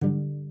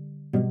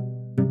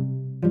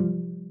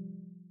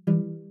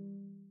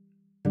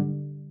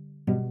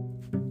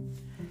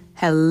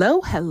Hello,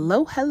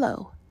 hello,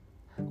 hello.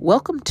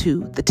 Welcome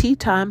to the Tea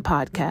Time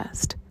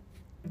Podcast.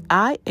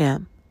 I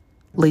am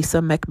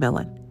Lisa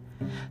McMillan.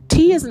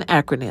 T is an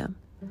acronym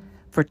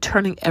for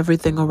turning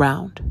everything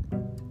around.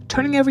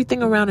 Turning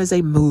everything around is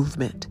a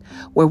movement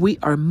where we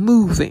are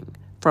moving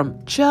from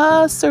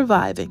just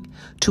surviving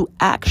to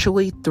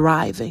actually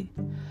thriving.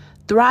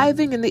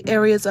 Thriving in the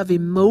areas of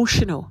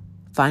emotional,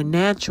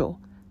 financial,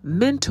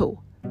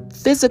 mental,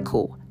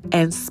 physical,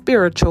 and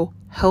spiritual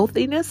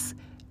healthiness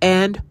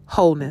and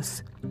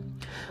wholeness.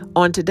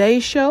 On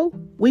today's show,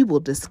 we will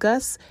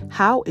discuss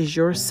how is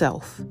your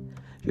self-esteem,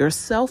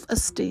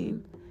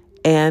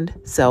 and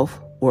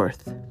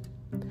self-worth.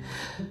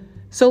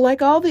 So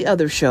like all the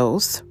other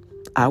shows,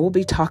 I will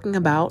be talking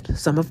about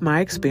some of my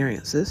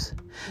experiences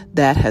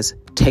that has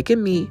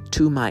taken me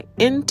to my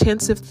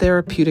intensive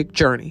therapeutic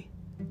journey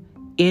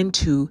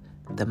into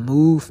the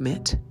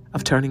movement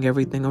of turning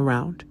everything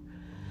around.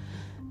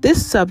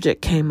 This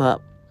subject came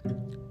up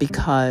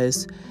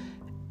because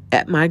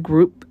at my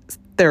group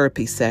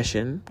therapy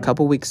session a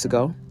couple weeks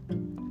ago,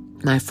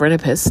 my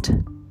therapist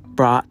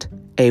brought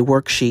a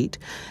worksheet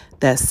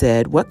that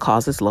said, what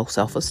causes low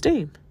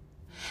self-esteem?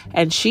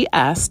 And she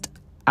asked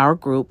our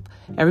group,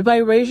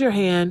 everybody raise your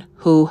hand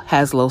who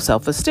has low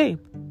self-esteem.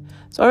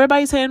 So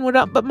everybody's hand went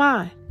up but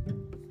mine.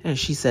 And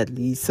she said,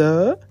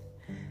 Lisa.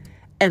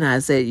 And I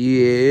said,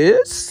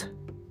 yes.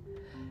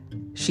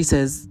 She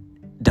says,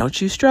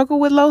 don't you struggle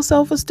with low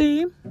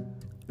self-esteem?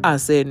 I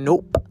said,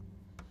 nope.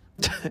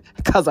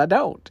 Because I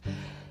don't.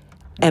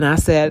 And I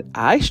said,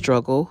 I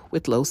struggle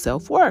with low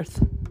self-worth.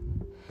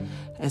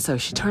 And so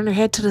she turned her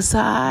head to the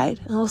side.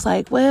 And I was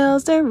like, well,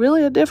 is there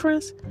really a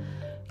difference?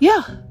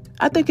 Yeah,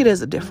 I think it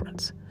is a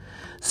difference.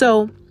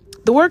 So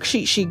the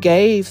worksheet she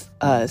gave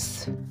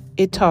us,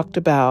 it talked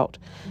about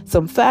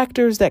some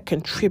factors that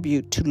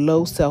contribute to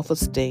low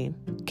self-esteem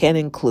can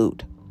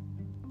include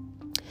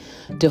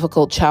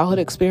difficult childhood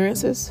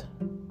experiences,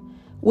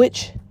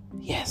 which,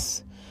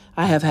 yes,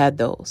 I have had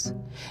those.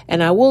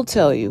 And I will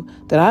tell you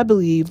that I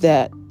believe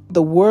that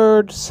the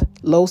words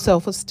low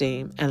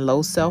self-esteem and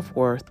low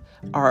self-worth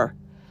are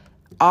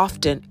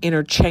often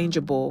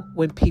interchangeable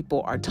when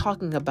people are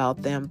talking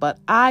about them, but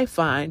I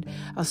find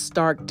a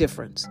stark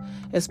difference,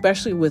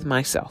 especially with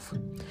myself.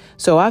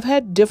 So I've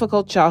had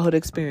difficult childhood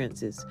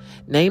experiences,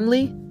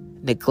 namely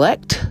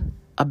neglect,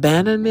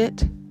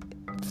 abandonment,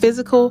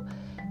 physical,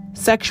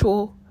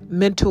 sexual,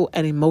 mental,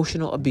 and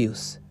emotional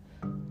abuse.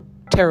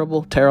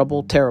 Terrible,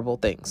 terrible, terrible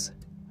things.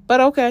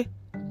 But okay,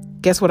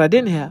 guess what I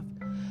didn't have?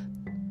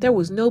 There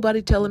was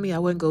nobody telling me I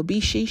wasn't going to be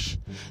sheesh.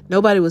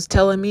 Nobody was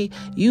telling me,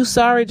 you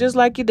sorry just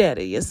like your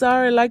daddy. You're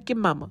sorry like your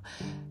mama.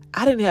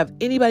 I didn't have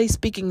anybody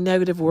speaking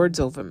negative words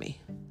over me.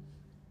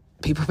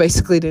 People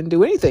basically didn't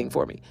do anything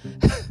for me.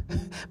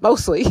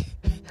 Mostly.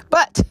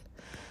 But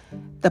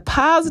the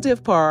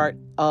positive part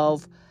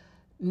of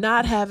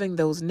not having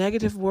those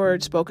negative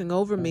words spoken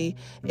over me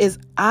is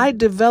I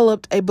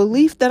developed a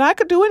belief that I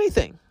could do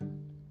anything.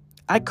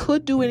 I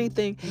could do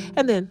anything.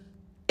 And then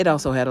it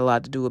also had a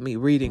lot to do with me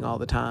reading all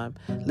the time,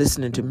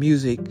 listening to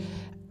music.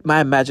 My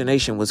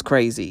imagination was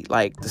crazy.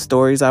 Like the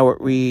stories I would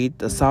read,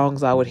 the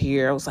songs I would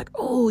hear. I was like,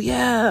 oh,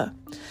 yeah.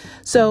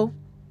 So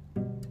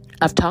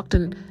I've talked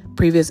in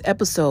previous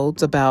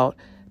episodes about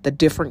the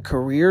different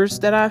careers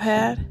that I've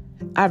had.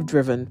 I've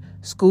driven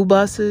school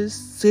buses,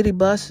 city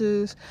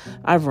buses.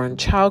 I've run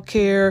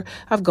childcare.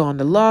 I've gone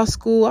to law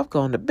school. I've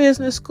gone to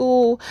business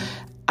school.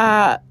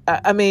 I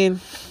mean,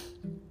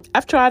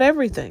 I've tried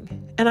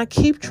everything and I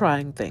keep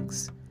trying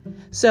things.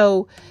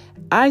 So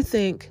I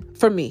think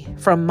for me,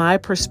 from my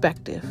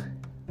perspective,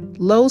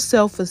 low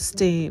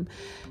self-esteem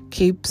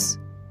keeps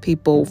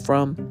people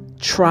from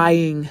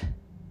trying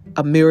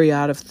a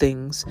myriad of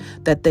things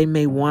that they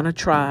may want to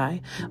try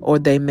or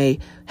they may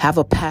have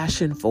a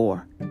passion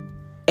for.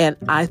 And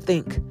I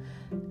think,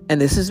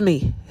 and this is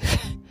me,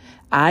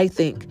 I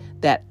think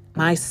that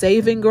my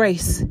saving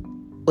grace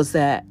was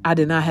that I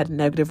did not have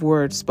negative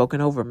words spoken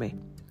over me.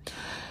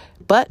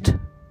 But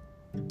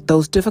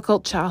those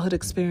difficult childhood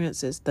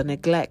experiences, the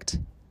neglect,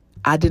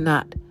 I did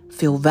not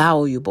feel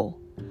valuable.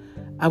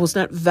 I was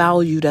not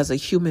valued as a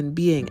human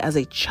being, as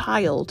a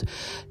child,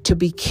 to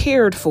be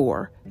cared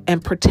for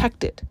and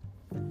protected.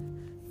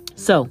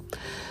 So,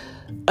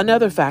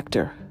 another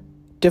factor,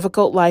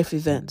 difficult life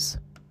events.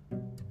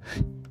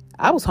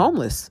 I was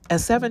homeless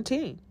at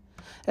 17.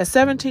 At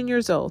 17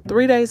 years old,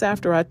 3 days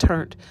after I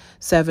turned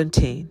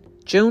 17,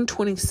 June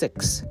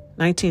 26,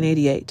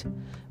 1988,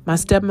 my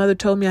stepmother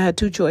told me I had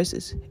two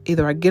choices.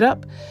 Either I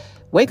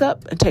wake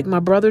up and take my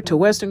brother to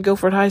Western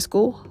Guilford High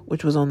School,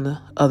 which was on the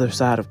other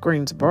side of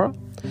Greensboro,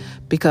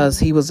 because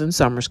he was in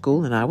summer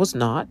school and I was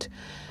not.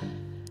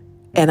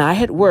 And I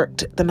had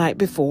worked the night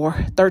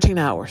before 13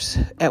 hours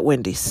at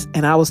Wendy's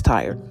and I was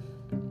tired.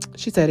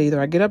 She said either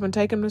I get up and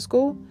take him to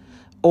school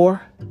or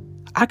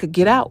I could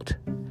get out.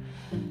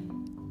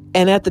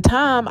 And at the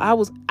time, I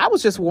was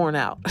just worn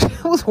out.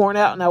 I was worn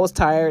out and I was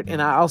tired.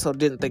 And I also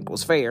didn't think it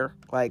was fair.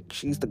 Like,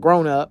 she's the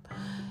grown up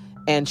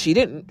and she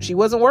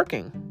wasn't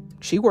working.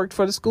 She worked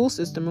for the school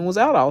system and was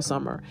out all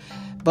summer.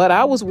 But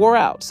I was wore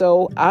out.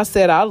 So I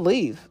said, I'll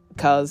leave.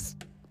 because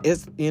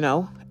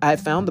I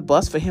found the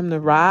bus for him to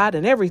ride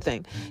and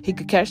everything. He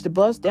could catch the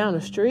bus down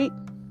the street,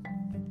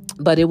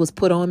 but it was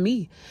put on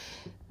me.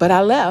 But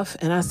I left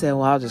and I said,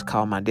 well, I'll just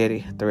call my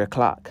daddy at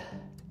 3:00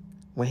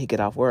 when he get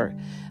off work.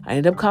 I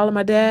ended up calling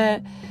my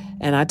dad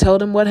and I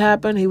told him what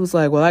happened. He was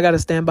like, well, I got to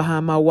stand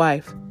behind my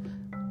wife.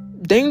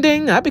 Ding,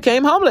 ding. I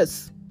became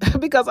homeless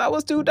because I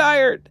was too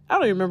tired. I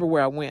don't even remember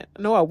where I went.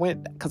 I know I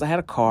went because I had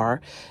a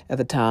car at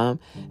the time.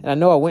 And I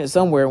know I went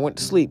somewhere and went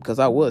to sleep because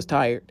I was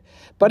tired.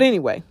 But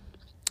anyway,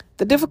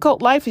 the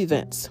difficult life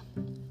events.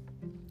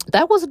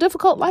 That was a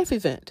difficult life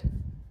event.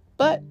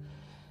 But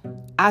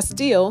I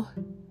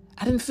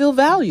didn't feel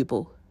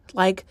valuable.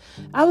 Like,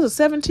 I was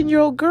a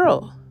 17-year-old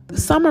girl the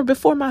summer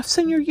before my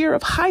senior year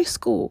of high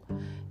school.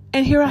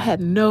 And here I had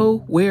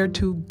nowhere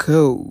to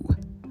go.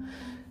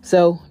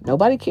 So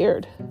nobody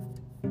cared.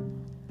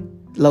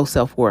 Low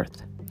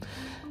self-worth.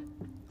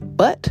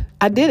 But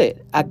I did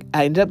it. I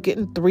ended up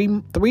getting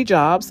three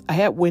jobs. I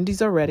had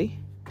Wendy's already.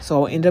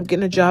 So I ended up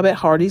getting a job at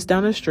Hardee's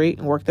down the street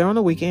and worked there on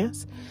the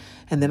weekends.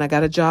 And then I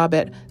got a job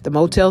at the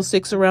Motel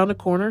 6 around the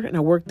corner. And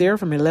I worked there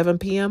from 11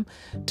 p.m.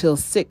 till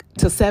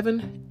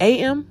 7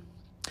 a.m.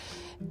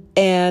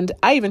 And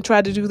I even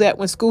tried to do that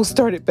when school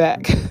started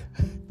back.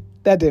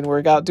 That didn't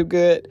work out too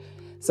good.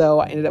 So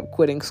I ended up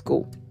quitting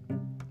school.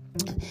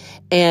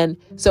 And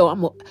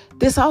so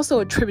this also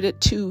attributed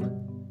to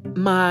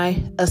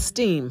my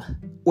esteem,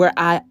 where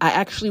I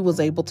actually was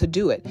able to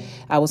do it.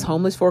 I was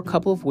homeless for a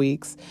couple of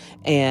weeks,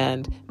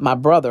 and my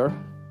brother,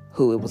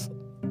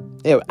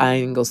 I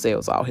ain't gonna say it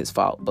was all his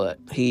fault, but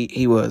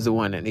he was the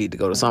one that needed to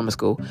go to summer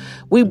school.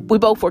 We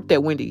both worked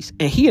at Wendy's,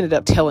 and he ended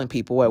up telling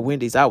people at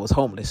Wendy's I was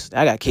homeless.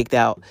 I got kicked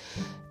out,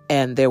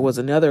 and there was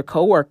another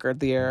coworker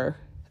there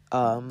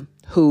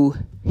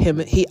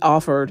he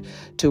offered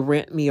to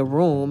rent me a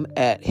room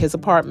at his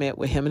apartment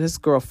with him and his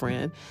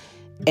girlfriend.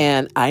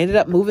 And I ended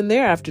up moving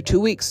there after 2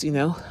 weeks.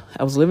 I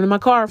was living in my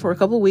car for a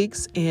couple of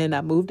weeks, and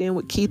I moved in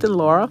with Keith and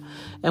Laura,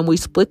 and we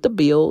split the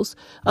bills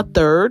a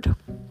third,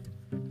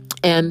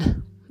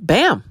 and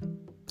bam.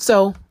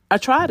 So I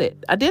tried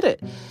it. I did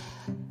it.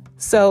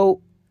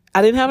 So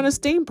I didn't have an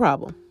esteem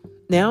problem.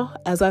 Now,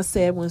 as I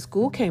said, when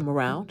school came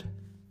around,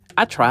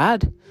 I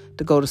tried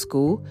to go to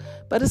school,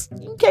 but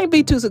you can't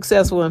be too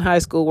successful in high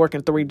school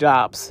working 3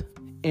 jobs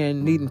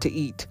and needing to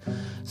eat.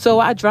 So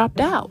I dropped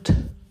out.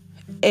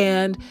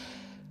 And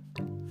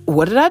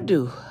what did I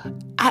do?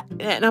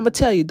 And I'm going to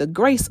tell you, the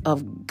grace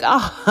of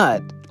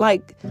God,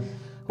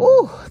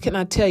 can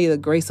I tell you the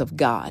grace of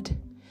God,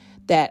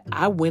 that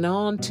I went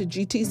on to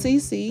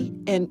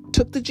GTCC and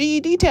took the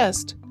GED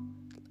test.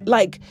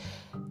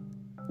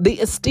 The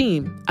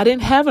esteem, I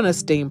didn't have an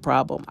esteem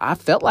problem. I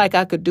felt like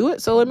I could do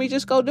it, so let me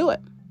just go do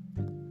it.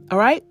 All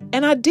right.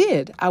 And I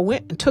did. I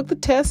went and took the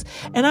test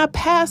and I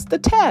passed the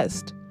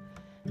test.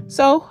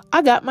 So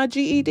I got my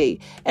GED.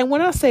 And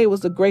when I say it was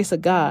the grace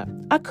of God,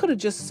 I could have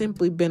just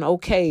simply been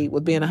okay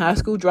with being a high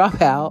school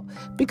dropout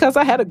because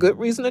I had a good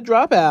reason to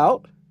drop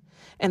out.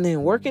 And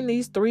then working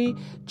these 3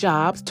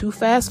 jobs, 2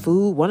 fast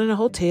food, 1 in a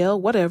hotel,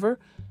 whatever,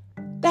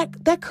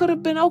 that could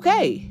have been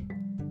okay.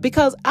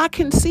 Because I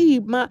can see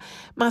my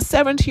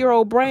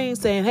 70-year-old brain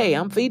saying, hey,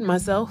 I'm feeding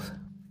myself.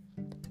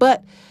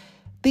 But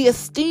the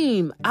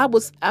esteem, I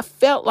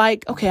felt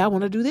like, okay, I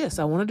want to do this.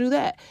 I want to do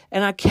that.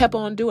 And I kept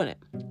on doing it.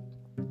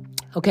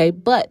 Okay.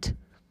 But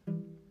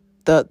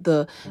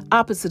the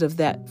opposite of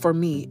that for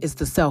me is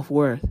the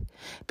self-worth,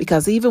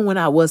 because even when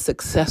I was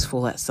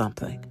successful at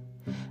something,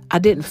 I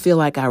didn't feel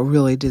like I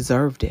really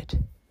deserved it.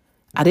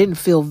 I didn't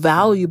feel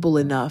valuable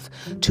enough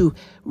to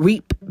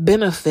reap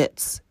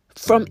benefits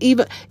from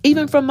even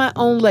from my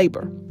own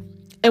labor.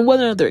 And one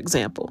other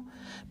example,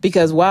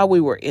 because while we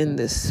were in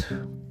this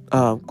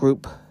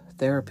group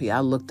therapy,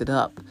 I looked it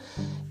up,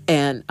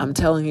 and I'm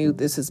telling you,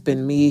 this has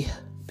been me.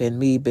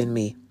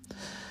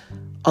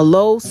 A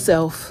low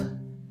self-worth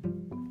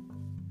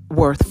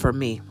for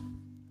me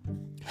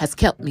has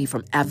kept me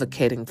from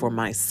advocating for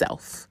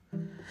myself.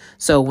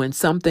 So when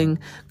something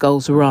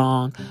goes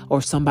wrong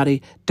or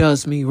somebody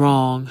does me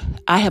wrong,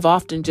 I have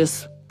often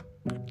just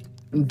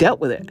dealt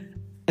with it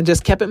and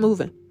just kept it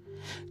moving.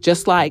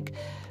 Just like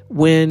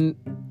when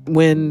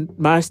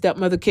my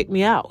stepmother kicked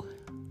me out.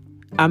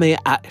 I mean,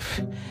 I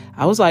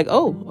was like,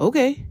 oh,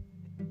 okay.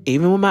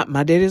 Even when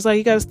my daddy's like,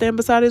 you got to stand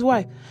beside his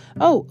wife.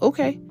 Oh,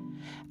 okay.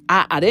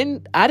 I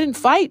didn't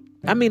fight.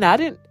 I mean, I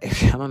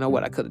don't know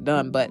what I could have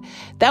done, but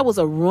that was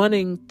a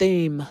running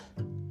theme.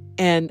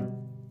 And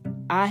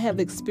I have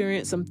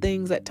experienced some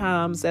things at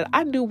times that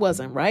I knew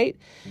wasn't right,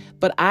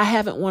 but I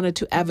haven't wanted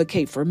to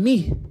advocate for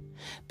me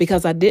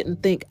because I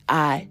didn't think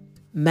I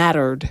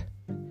mattered.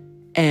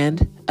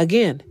 And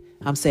again,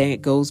 I'm saying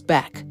it goes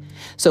back.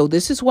 So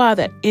this is why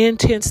that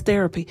intense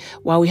therapy,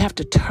 why we have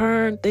to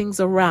turn things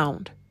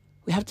around.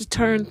 We have to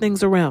turn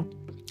things around.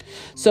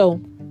 So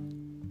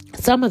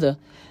some of the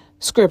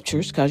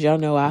scriptures, because y'all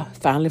know I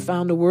finally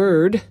found a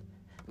word.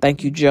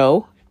 Thank you,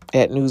 Joe,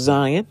 at New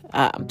Zion.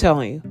 I'm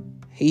telling you,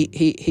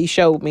 he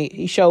showed me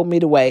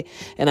the way,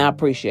 and I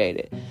appreciate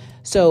it.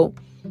 So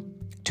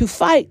to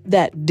fight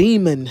that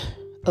demon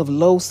of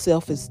low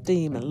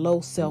self-esteem and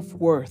low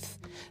self-worth.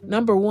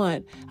 Number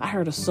one, I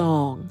heard a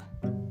song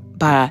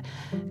by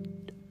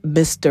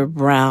Mr.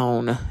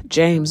 Brown,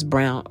 James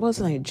Brown. What's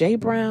his name? Jay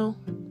Brown?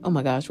 Oh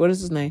my gosh, what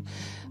is his name?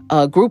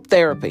 Group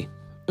Therapy.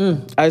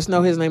 I just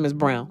know his name is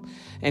Brown.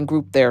 And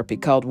Group Therapy,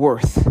 called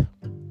Worth.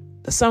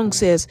 The song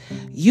says,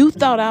 "You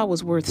thought I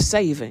was worth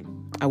saving."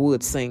 I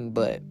would sing,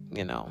 but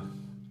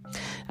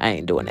I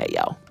ain't doing that,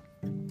 y'all.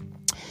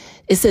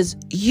 It says,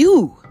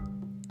 you,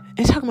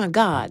 and talking about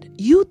God,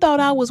 you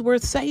thought I was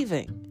worth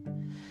saving.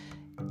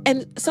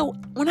 And so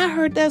when I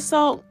heard that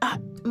song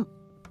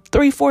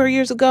 3-4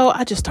 years ago,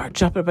 I just started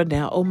jumping up and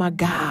down. Oh my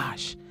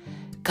gosh,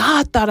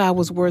 God thought I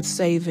was worth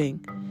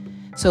saving.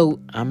 So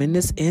I'm in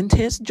this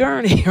intense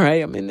journey,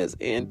 right? I'm in this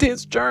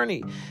intense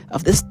journey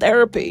of this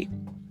therapy.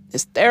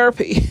 It's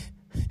therapy.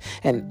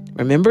 And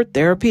remember,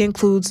 therapy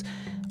includes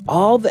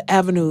all the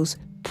avenues.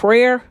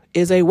 Prayer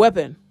is a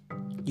weapon.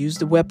 Use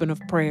the weapon of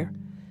prayer.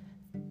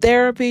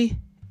 Therapy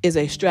is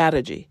a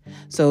strategy.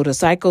 So the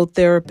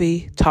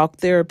psychotherapy, talk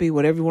therapy,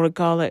 whatever you want to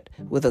call it,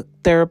 with a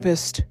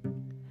therapist,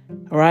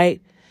 all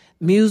right?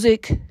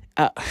 Music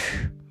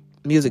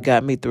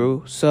got me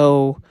through.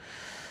 So,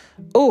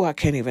 I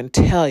can't even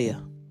tell you.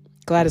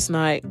 Gladys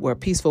Knight, Where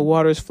Peaceful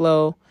Waters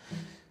Flow.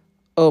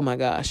 Oh my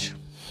gosh.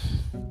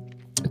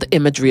 The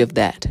imagery of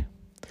that.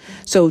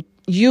 So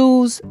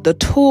use the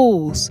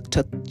tools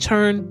to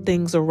turn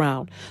things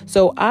around.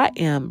 So I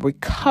am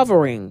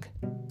recovering.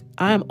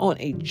 I am on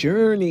a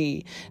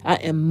journey. I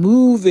am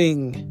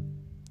moving.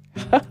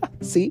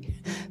 See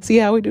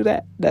how we do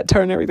that? That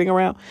turn everything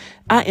around.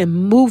 I am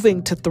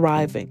moving to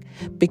thriving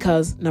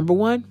because number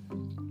one,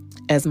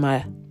 as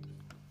my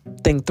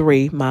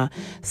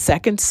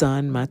second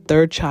son, my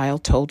third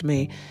child told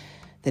me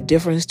the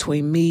difference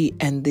between me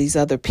and these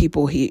other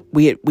people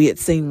we had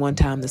seen one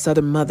time, this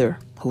other mother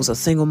who's a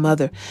single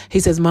mother. He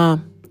says,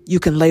 "Mom, you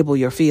can label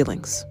your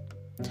feelings.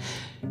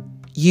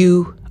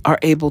 You are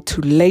able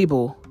to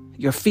label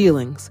your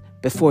feelings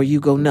before you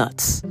go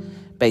nuts,"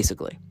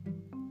 basically.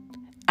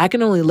 I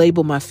can only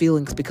label my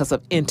feelings because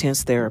of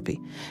intense therapy,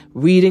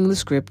 reading the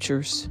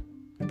scriptures,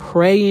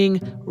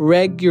 praying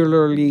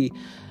regularly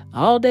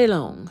all day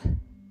long,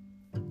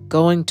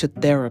 going to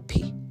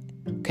therapy.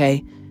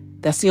 Okay.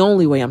 That's the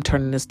only way I'm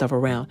turning this stuff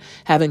around.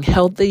 Having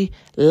healthy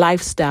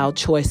lifestyle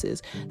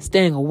choices,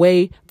 staying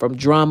away from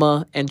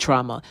drama and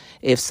trauma.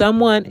 If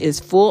someone is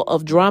full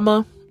of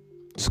drama,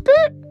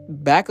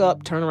 back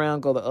up, turn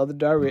around, go the other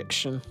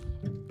direction.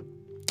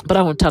 But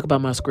I want to talk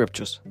about my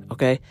scriptures,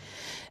 okay?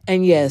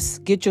 And yes,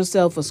 get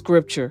yourself a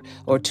scripture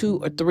or 2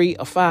 or 3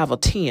 or 5 or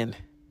 10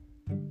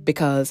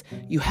 because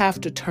you have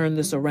to turn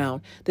this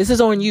around. This is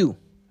on you.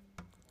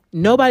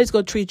 Nobody's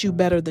going to treat you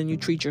better than you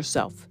treat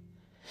yourself.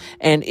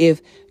 And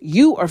if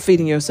you are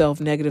feeding yourself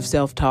negative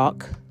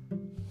self-talk,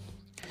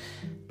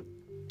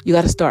 you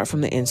got to start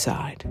from the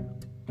inside.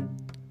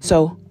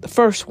 So the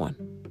first one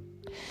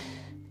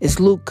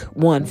is Luke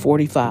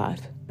 1:45.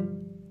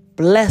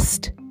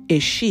 Blessed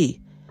is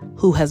she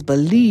who has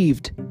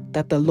believed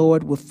that the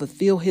Lord will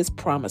fulfill his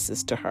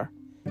promises to her.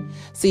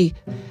 See,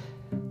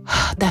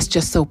 that's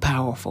just so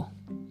powerful.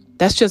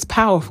 That's just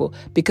powerful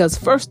because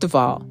first of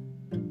all,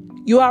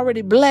 you're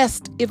already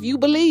blessed if you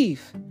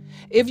believe.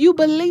 If you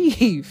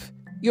believe,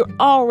 you're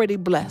already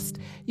blessed.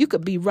 You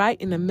could be right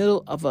in the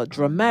middle of a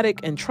dramatic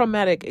and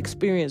traumatic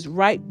experience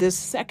right this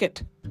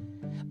second.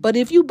 But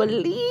if you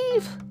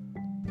believe,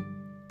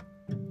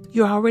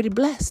 you're already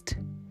blessed.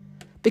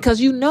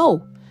 Because you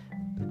know,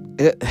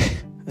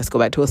 let's go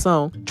back to a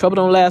song. Trouble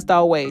don't last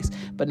always.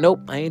 But nope,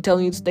 I ain't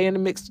telling you to stay in the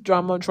mix of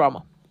drama and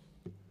trauma.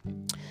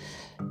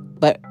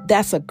 But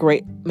that's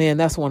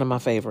that's one of my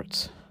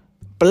favorites.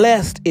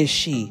 Blessed is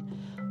she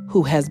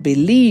who has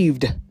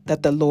believed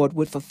that the Lord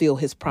would fulfill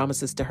his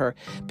promises to her.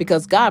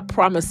 Because God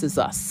promises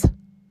us.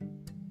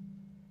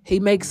 He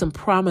makes some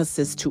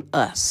promises to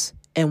us.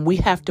 And we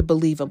have to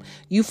believe them.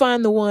 You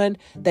find the one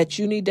that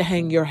you need to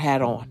hang your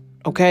hat on.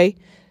 Okay?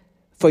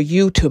 For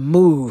you to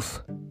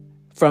move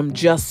from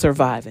just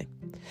surviving.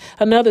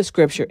 Another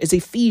scripture is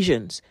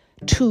Ephesians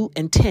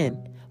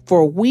 2:10.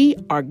 For we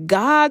are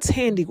God's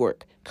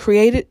handiwork,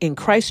 created in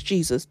Christ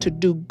Jesus to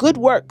do good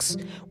works,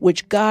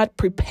 which God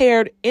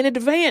prepared in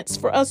advance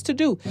for us to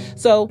do.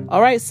 So,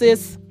 all right,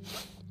 sis.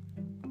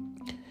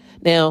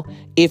 Now,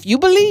 if you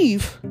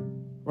believe,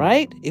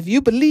 right? If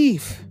you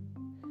believe,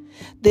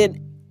 then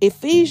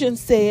Ephesians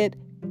said,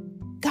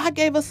 God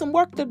gave us some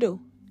work to do.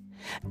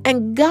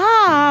 And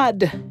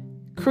God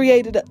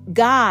created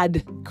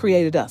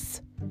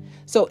us.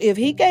 So if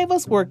he gave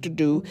us work to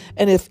do,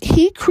 and if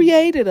he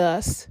created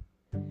us,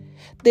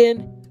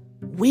 then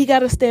we got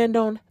to stand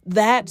on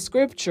that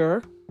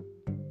scripture.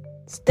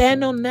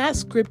 Stand on that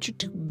scripture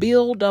to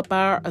build up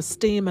our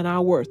esteem and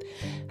our worth.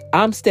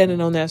 I'm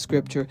standing on that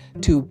scripture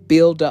to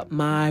build up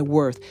my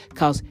worth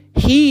because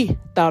he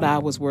thought I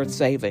was worth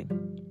saving.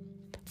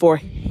 For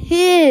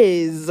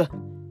his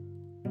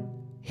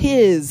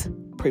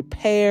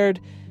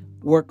prepared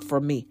work for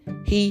me.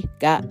 He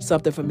got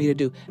something for me to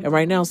do. And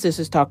right now, sis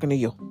is talking to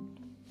you.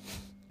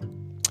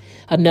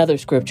 Another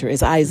scripture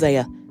is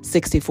Isaiah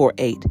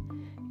 64:8.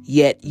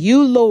 Yet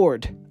you,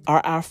 Lord,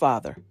 are our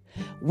Father.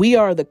 We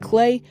are the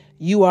clay.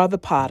 You are the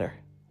potter.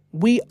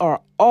 We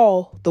are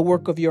all the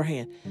work of your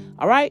hand.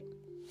 All right.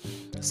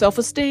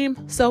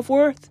 Self-esteem,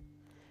 self-worth.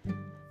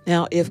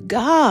 Now, if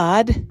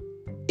God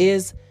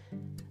is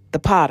the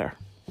potter,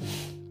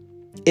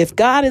 if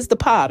God is the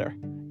potter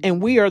and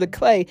we are the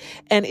clay,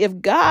 and if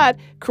God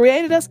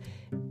created us,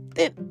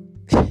 then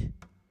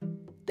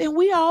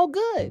we all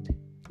good.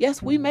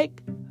 Yes, we make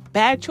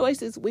bad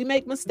choices. We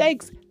make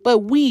mistakes, but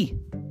we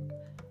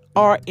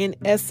are in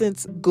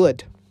essence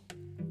good.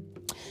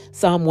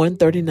 Psalm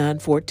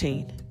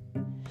 139:14.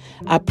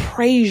 I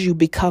praise you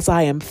because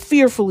I am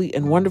fearfully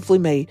and wonderfully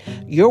made.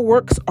 Your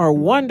works are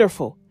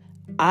wonderful.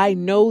 I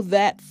know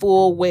that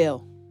full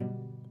well.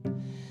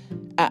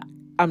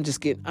 I'm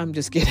just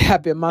getting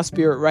happy in my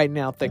spirit right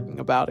now thinking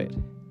about it.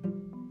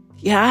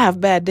 Yeah, I have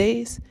bad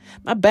days.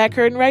 My back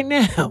hurting right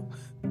now.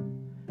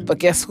 But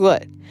guess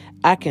what?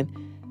 I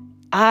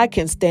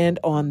can stand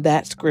on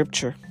that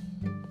scripture.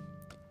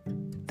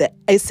 That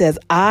it says,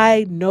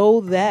 I know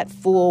that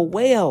full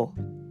well.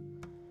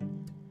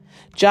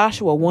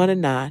 Joshua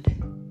 1:9.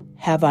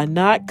 Have I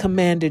not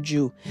commanded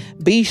you?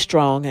 Be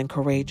strong and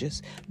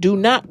courageous. Do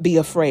not be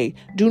afraid.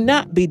 Do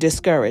not be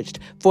discouraged.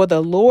 For the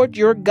Lord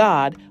your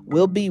God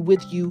will be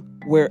with you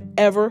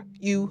wherever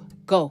you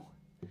go.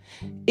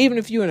 Even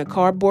if you're in a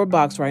cardboard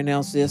box right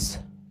now, sis,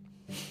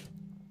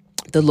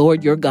 the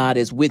Lord your God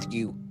is with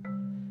you.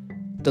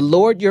 The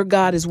Lord your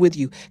God is with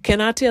you. Can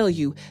I tell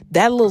you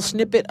that little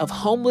snippet of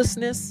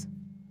homelessness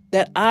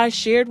that I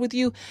shared with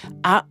you?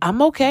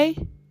 I'm okay.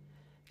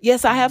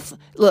 Yes, I have.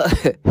 Look,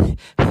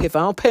 if I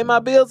don't pay my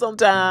bills on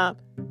time,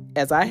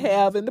 as I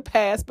have in the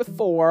past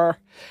before,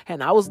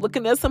 and I was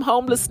looking at some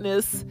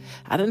homelessness,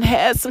 I done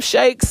had some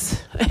shakes,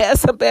 had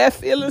some bad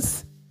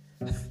feelings,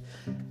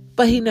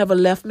 but he never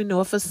left me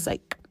nor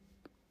forsake.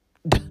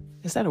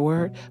 Is that a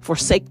word?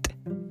 Forsaked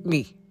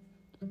me.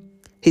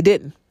 He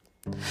didn't.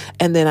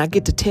 And then I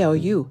get to tell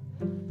you,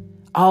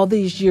 all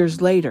these years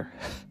later,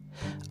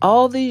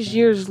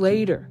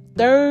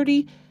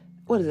 30,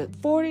 what is it,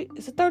 40?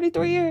 Is it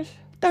 33 years?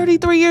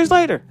 33 years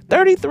later,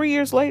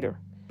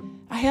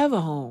 I have a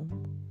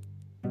home.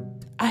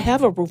 I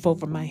have a roof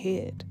over my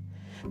head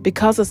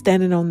because of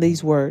standing on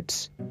these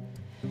words.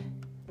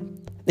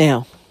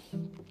 Now,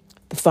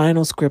 the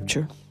final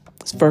scripture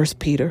is 1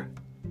 Peter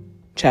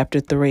chapter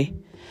 3,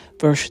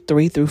 verse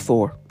 3 through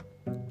 4.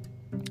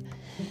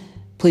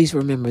 Please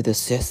remember this,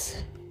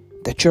 sis,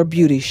 that your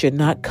beauty should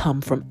not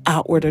come from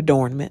outward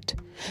adornment,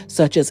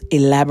 such as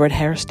elaborate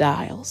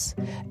hairstyles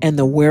and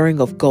the wearing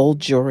of gold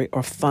jewelry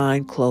or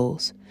fine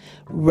clothes.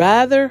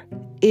 Rather,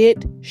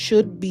 it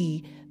should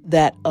be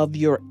that of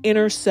your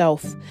inner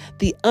self,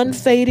 the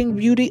unfading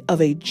beauty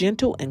of a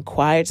gentle and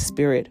quiet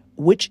spirit,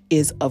 which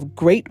is of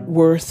great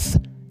worth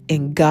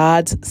in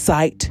God's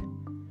sight.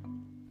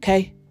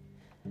 Okay?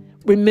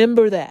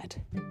 Remember that.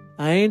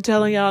 I ain't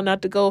telling y'all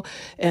not to go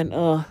and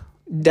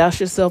douse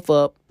yourself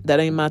up. That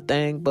ain't my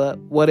thing, but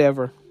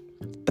whatever.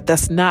 But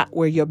that's not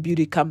where your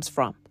beauty comes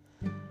from.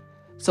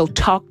 So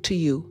talk to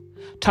you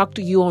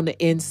on the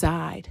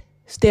inside.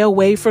 Stay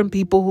away from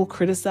people who are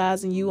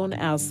criticizing you on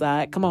the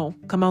outside. Come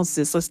on,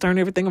 sis. Let's turn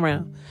everything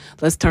around.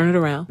 Let's turn it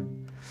around.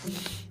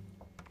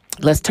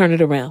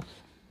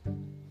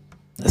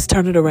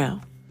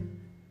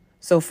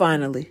 So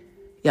finally,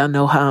 y'all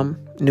know how I'm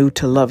new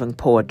to loving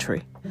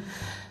poetry.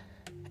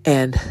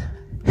 And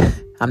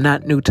I'm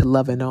not new to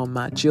loving on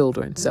my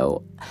children.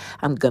 So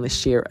I'm going to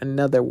share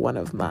another one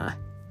of my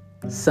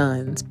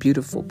son's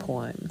beautiful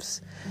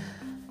poems.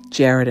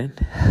 Jaredon,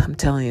 I'm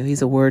telling you,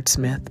 he's a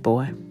wordsmith,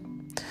 boy.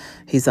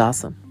 He's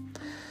awesome.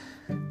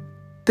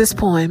 This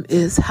poem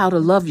is How to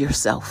Love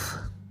Yourself.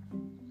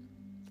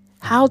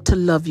 How to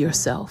love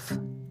yourself.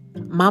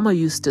 Mama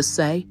used to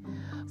say,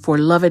 for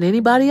loving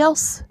anybody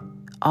else,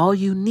 all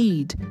you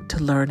need to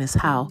learn is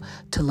how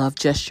to love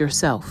just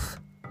yourself.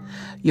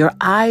 Your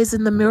eyes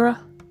in the mirror,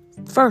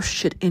 first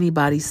should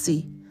anybody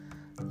see.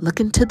 Look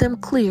into them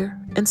clear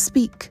and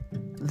speak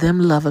them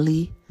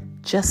lovely,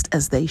 just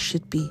as they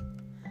should be.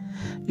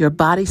 Your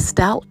body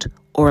stout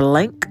or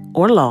lank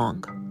or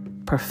long,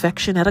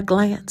 perfection at a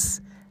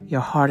glance.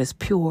 Your heart is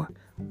pure,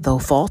 though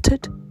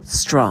faulted,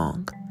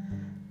 strong.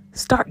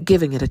 Start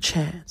giving it a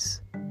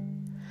chance.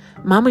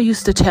 Mama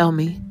used to tell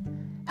me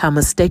how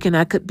mistaken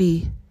I could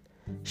be.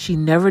 She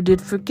never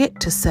did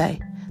forget to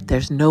say,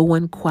 there's no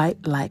one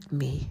quite like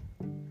me.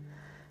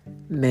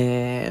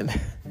 Man,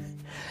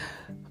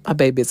 my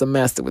baby is a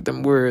master with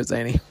them words,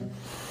 ain't he?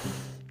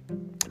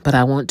 But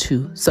I want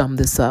to sum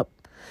this up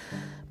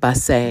by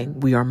saying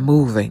we are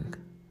moving.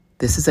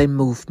 This is a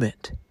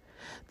movement.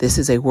 This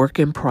is a work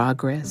in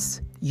progress.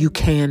 You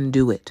can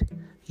do it.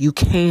 You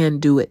can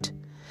do it.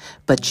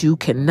 But you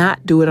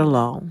cannot do it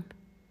alone.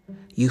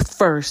 You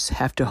first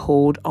have to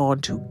hold on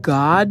to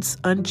God's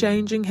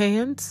unchanging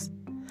hands,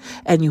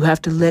 and you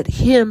have to let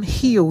Him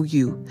heal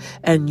you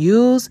and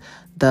use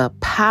the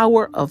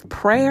power of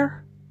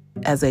prayer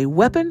as a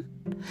weapon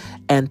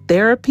and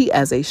therapy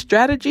as a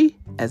strategy,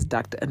 as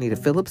Dr. Anita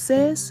Phillips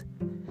says,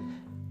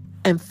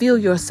 and fill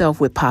yourself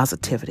with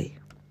positivity.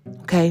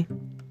 Okay?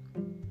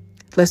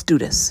 Let's do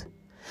this.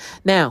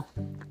 Now,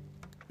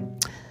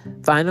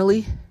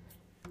 finally,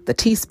 the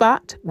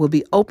T-Spot will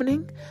be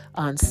opening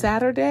on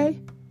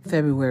Saturday,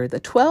 February the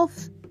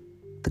 12th.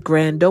 The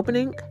grand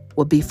opening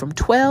will be from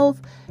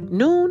 12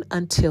 noon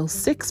until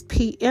 6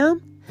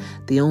 p.m.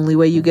 The only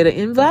way you get an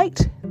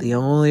invite, the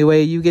only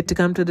way you get to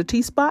come to the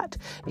T-Spot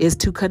is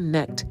to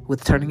connect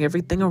with Turning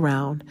Everything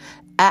Around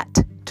at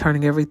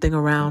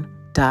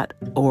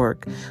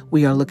turningeverythingaround.org.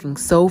 We are looking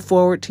so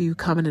forward to you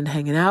coming and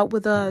hanging out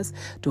with us,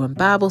 doing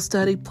Bible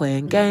study,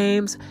 playing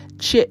games,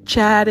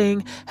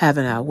 chit-chatting,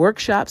 having our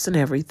workshops and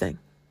everything.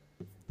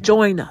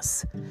 Join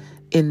us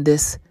in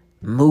this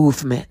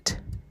movement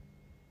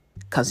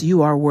because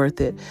you are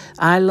worth it.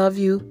 I love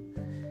you.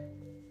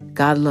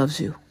 God loves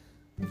you.